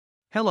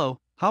Hello,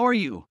 how are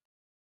you?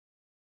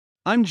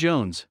 I'm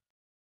Jones.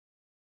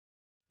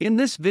 In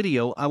this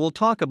video I will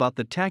talk about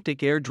the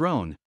Tactic Air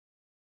drone.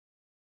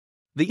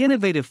 The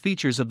innovative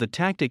features of the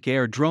Tactic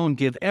Air drone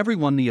give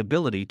everyone the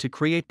ability to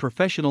create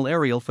professional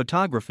aerial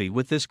photography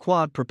with this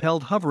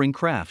quad-propelled hovering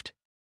craft.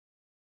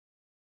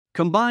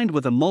 Combined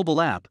with a mobile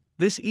app,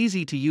 this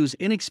easy-to-use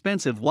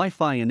inexpensive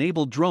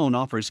Wi-Fi-enabled drone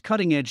offers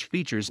cutting-edge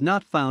features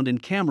not found in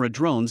camera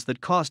drones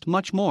that cost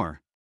much more.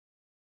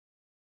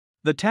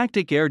 The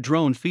Tactic Air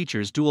drone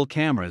features dual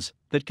cameras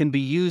that can be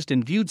used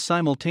and viewed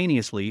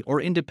simultaneously or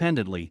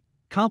independently,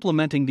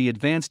 complementing the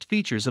advanced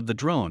features of the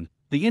drone.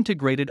 The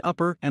integrated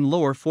upper and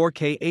lower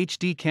 4K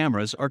HD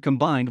cameras are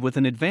combined with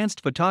an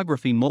advanced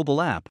photography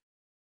mobile app.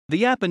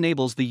 The app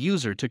enables the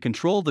user to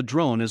control the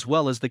drone as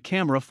well as the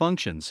camera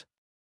functions.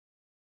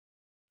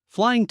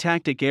 Flying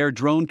Tactic Air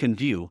drone can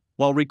view,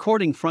 while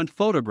recording front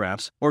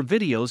photographs or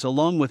videos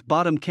along with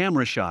bottom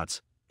camera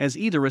shots, as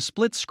either a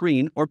split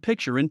screen or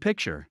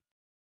picture-in-picture.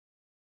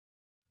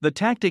 The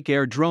Tactic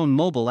Air drone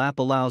mobile app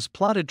allows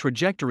plotted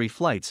trajectory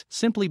flights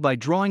simply by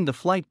drawing the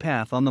flight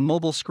path on the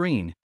mobile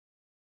screen.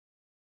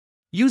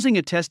 Using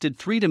a tested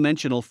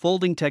three-dimensional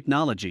folding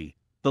technology,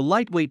 the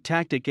lightweight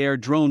Tactic Air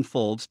drone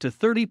folds to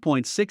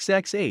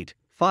 30.6x8,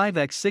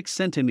 5x6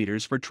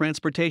 cm for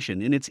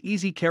transportation in its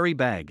easy carry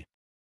bag.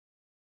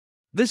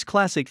 This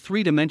classic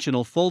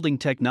three-dimensional folding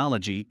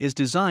technology is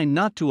designed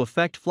not to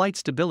affect flight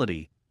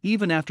stability,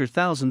 even after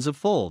thousands of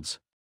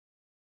folds.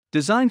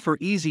 Designed for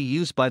easy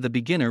use by the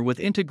beginner with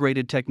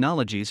integrated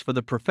technologies for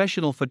the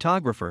professional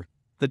photographer,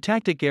 the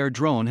Tactic Air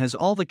drone has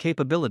all the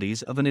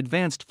capabilities of an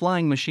advanced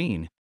flying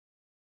machine.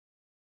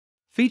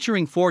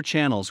 Featuring 4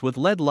 channels with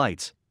LED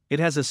lights, it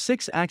has a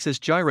 6-axis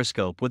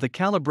gyroscope with a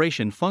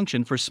calibration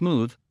function for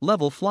smooth,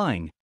 level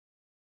flying.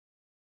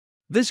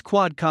 This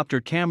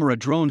quadcopter camera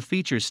drone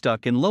features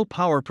stuck and low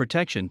power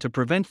protection to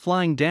prevent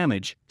flying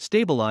damage.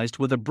 Stabilized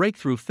with a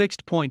breakthrough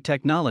fixed point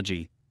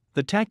technology,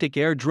 the Tactic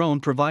Air drone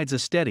provides a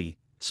steady,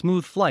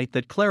 smooth flight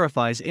that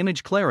clarifies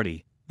image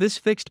clarity. This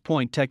fixed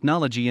point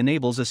technology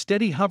enables a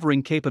steady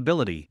hovering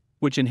capability,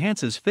 which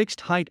enhances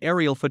fixed height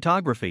aerial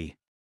photography.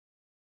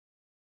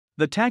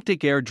 The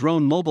Tactic Air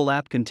drone mobile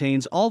app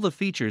contains all the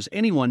features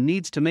anyone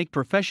needs to make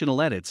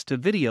professional edits to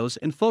videos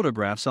and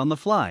photographs on the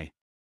fly.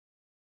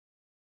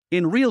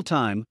 In real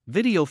time,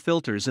 video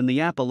filters in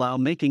the app allow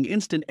making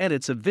instant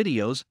edits of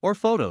videos or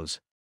photos.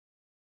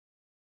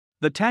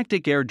 The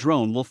Tactic Air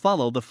drone will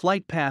follow the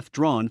flight path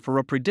drawn for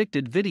a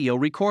predicted video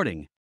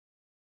recording.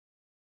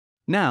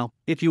 Now,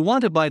 if you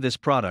want to buy this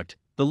product,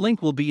 the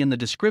link will be in the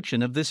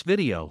description of this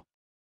video.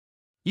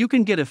 You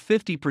can get a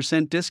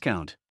 50%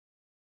 discount.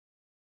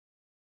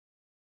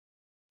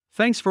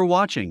 Thanks for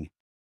watching.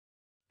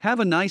 Have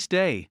a nice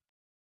day.